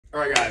All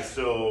right, guys,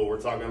 so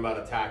we're talking about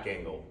attack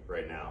angle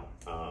right now.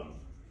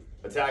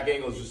 Attack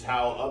angle is just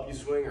how up you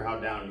swing or how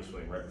down you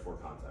swing right before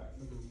contact.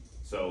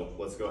 So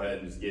let's go ahead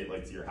and just get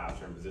like to your half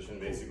turn position,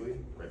 basically,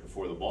 right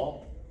before the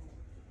ball.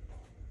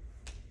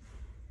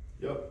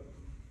 Yep.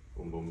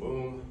 Boom, boom,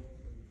 boom.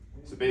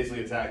 So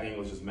basically attack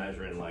angle is just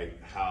measuring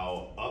like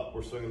how up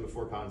we're swinging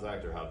before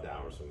contact or how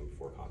down we're swinging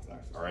before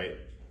contact, all right?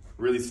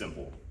 Really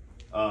simple.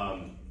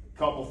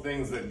 Couple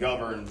things that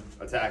govern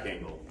attack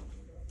angle.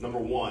 Number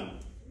one,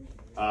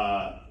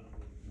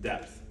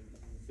 depth.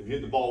 If you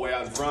hit the ball way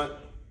out in front,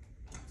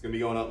 it's gonna be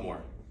going up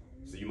more.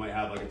 So you might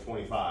have like a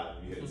 25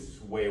 if you hit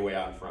it way, way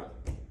out in front.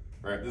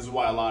 Right? This is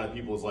why a lot of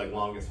people's like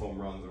longest home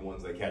runs are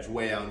ones they catch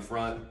way out in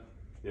front.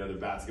 You know, their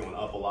bat's going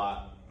up a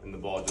lot and the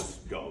ball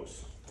just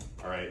goes.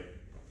 All right.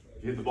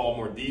 If you hit the ball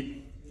more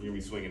deep, you're gonna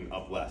be swinging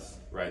up less,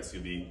 right? So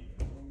you'll be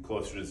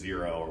closer to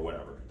 0 or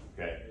whatever.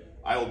 Okay.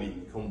 I will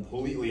be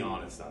completely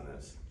honest on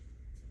this.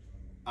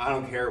 I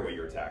don't care what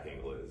your attack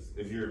angle is.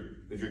 If you're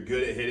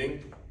good at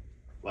hitting,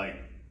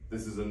 like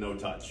this is a no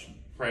touch,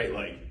 right?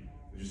 Like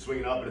if you're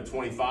swinging up at a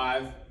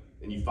 25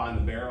 and you find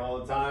the barrel all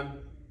the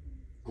time,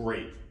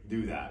 great,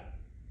 do that.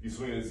 If you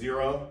swing at a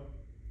 0,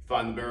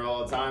 find the barrel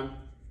all the time,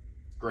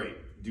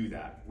 great, do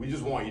that. We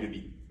just want you to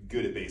be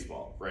good at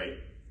baseball, right?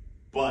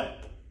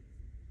 But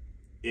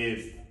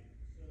if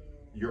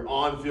your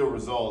on-field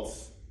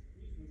results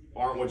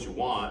aren't what you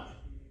want,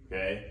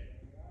 okay,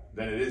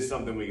 then it is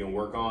something we can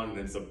work on, and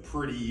it's a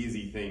pretty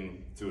easy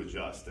thing to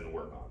adjust and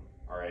work on,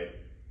 all right?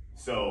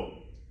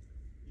 So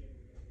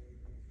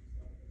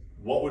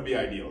what would be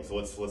ideal? So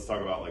let's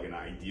talk about like an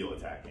ideal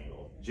attack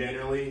angle.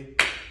 Generally,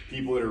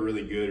 people that are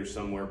really good are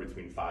somewhere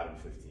between 5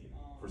 and 15.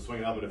 If we're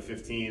swinging up at a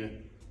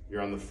 15,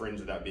 you're on the fringe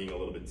of that being a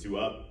little bit too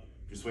up.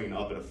 If you're swinging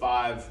up at a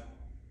 5,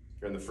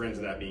 you're on the fringe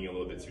of that being a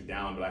little bit too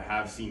down. But I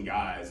have seen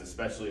guys,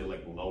 especially at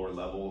like lower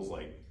levels,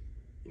 like,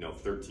 you know,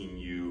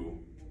 13U,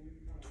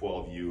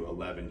 12U,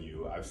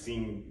 11U. I've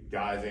seen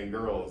guys and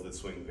girls that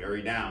swing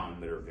very down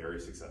that are very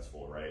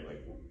successful, right?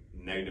 Like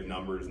negative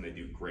numbers and they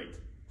do great.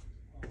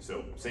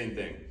 So same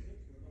thing.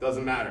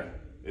 Doesn't matter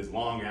as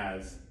long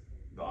as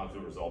the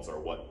on-field results are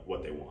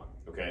what they want,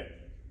 okay?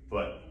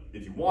 But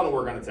if you want to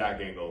work on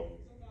attack angle,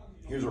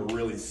 here's a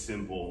really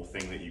simple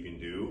thing that you can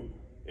do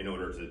in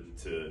order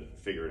to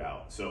figure it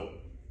out. So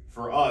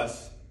for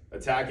us,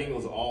 attack angle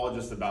is all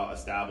just about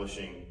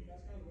establishing,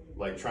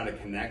 like trying to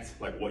connect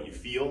like what you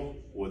feel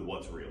with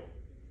what's real,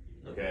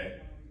 okay?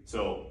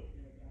 So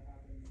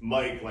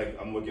Mike, like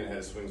I'm looking at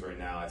his swings right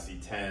now, I see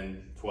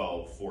 10,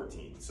 12,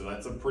 14. So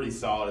that's a pretty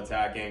solid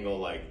attack angle.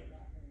 Like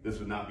this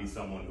would not be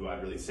someone who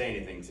I'd really say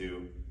anything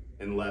to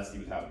unless he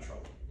was having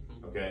trouble,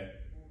 okay?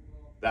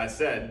 That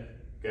said,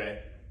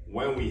 okay,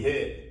 when we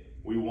hit,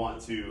 we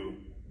want to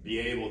be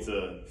able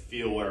to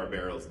feel what our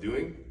barrel is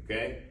doing,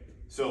 okay?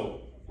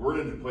 So we're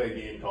gonna play a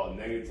game called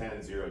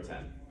 -10, 0,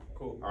 10.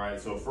 Cool. All right,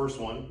 so first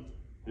one,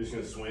 you're just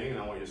gonna swing, and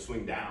I want you to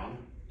swing down.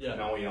 Yeah.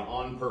 And I want you to,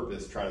 on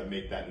purpose, try to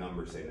make that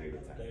number say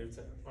 -10.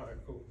 -10. All right,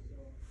 cool.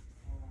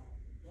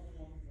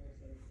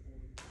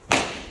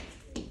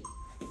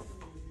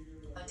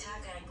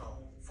 Attack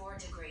angle, 4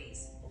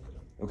 degrees.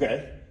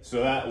 Okay,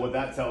 so what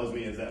that tells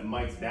me is that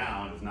Mike's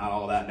down is not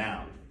all that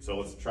down. So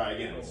let's try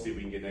again. Let's see if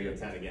we can get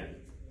 -10 again.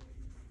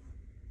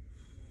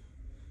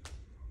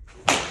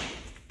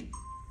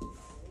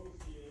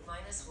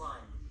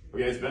 -1.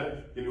 Okay, it's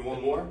better. Give me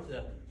one more.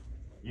 Yeah.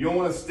 You don't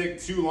want to stick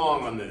too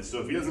long on this. So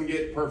if he doesn't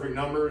get perfect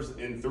numbers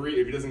in 3,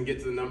 if he doesn't get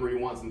to the number he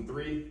wants in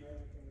 3,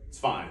 it's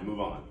fine.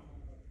 Move on.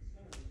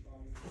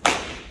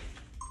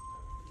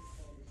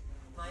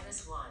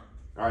 -1.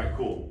 All right,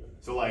 cool.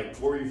 So like,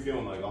 what were you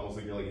feeling like? Almost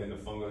like you're like hitting a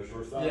fungo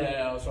shortstop?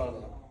 Yeah, I was trying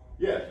to.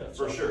 Yeah,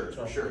 for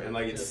sure. And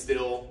like it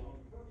still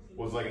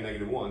was like a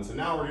 -1. So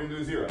now we're gonna do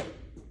a 0.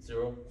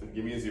 0. So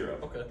give me a 0.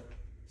 Okay.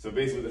 So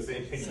basically the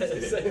same thing.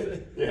 Same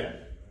thing. Yeah.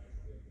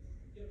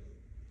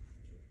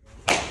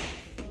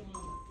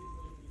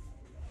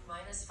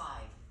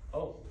 -5.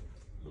 Oh.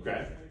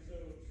 Okay.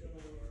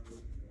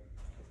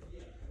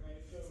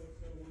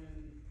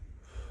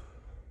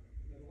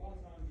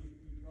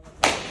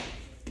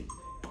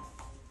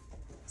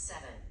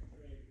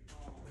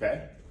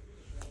 Okay.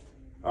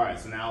 All right,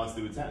 so now let's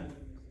do a 10.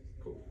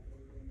 Cool.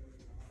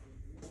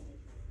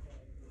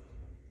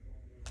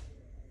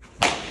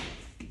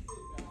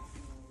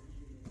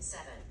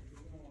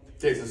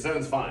 Okay, so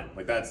 7's fine.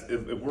 Like that's,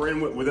 if we're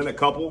in within a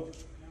couple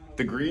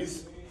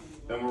degrees,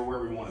 then we're where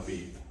we want to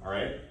be, all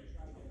right?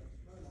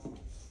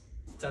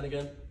 10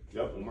 again?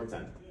 Yep, one more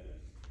 10.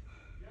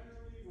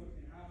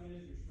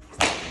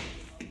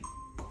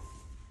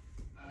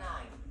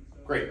 9.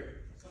 Great.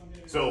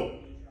 So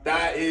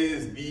that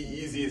is the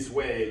easiest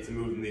way to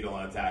move the needle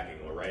on attack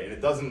angle, right? And it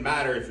doesn't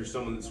matter if you're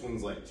someone that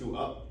swings like 2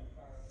 up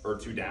or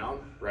 2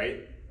 down,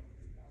 right?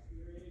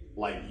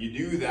 Like you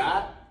do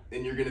that,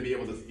 and you're gonna be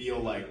able to feel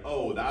like,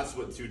 oh, that's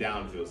what 2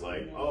 down feels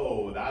like.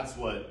 Oh, that's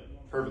what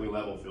perfectly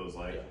level feels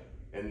like.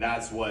 And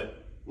that's what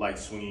like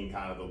swinging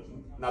kind of the,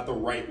 not the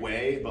right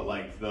way, but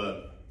like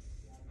the,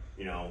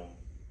 you know,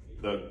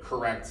 the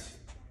correct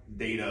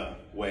data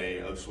way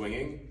of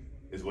swinging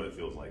is what it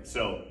feels like.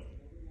 So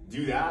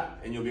do that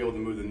and you'll be able to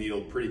move the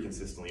needle pretty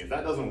consistently. If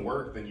that doesn't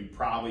work, then you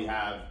probably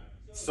have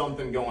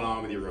something going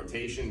on with your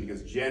rotation,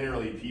 because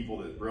generally people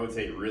that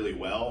rotate really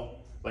well,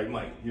 like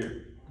Mike,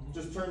 here,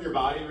 just turn your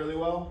body really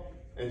well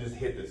and just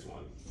hit this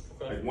one.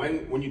 Okay.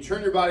 Like when you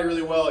turn your body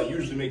really well, it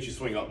usually makes you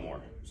swing up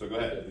more. So go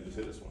ahead and just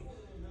hit this one.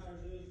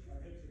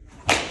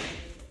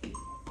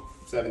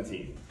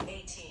 17.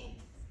 18.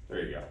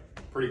 There you go.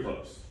 Pretty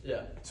close.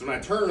 Yeah. So when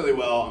I turn really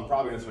well, I'm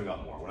probably gonna swing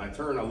up more. When I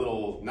turn a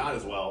little not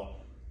as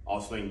well,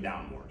 I'll swing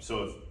down more.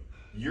 So if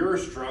you're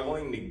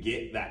struggling to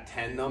get that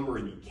 10 number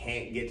and you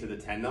can't get to the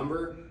 10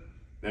 number,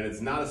 then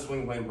it's not a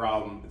swing plane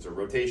problem, it's a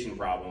rotation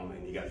problem,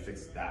 and you gotta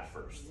fix that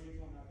first.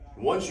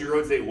 Once you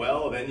rotate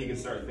well, then you can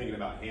start thinking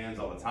about hands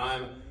all the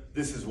time.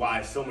 This is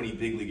why so many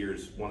big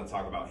leaguers want to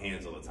talk about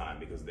hands all the time,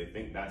 because they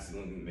think that's the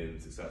only thing that made them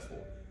successful.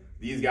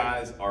 These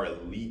guys are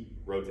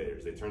elite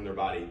rotators. They turn their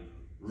body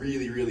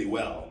really, really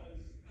well.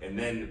 And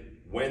then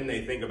when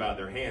they think about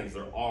their hands,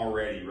 they're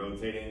already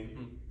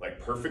rotating like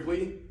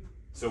perfectly.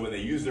 So when they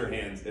use their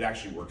hands, it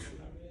actually works for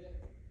them.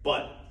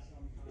 But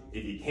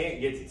if you can't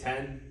get to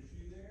 10,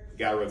 you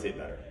gotta rotate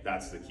better.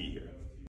 That's the key here.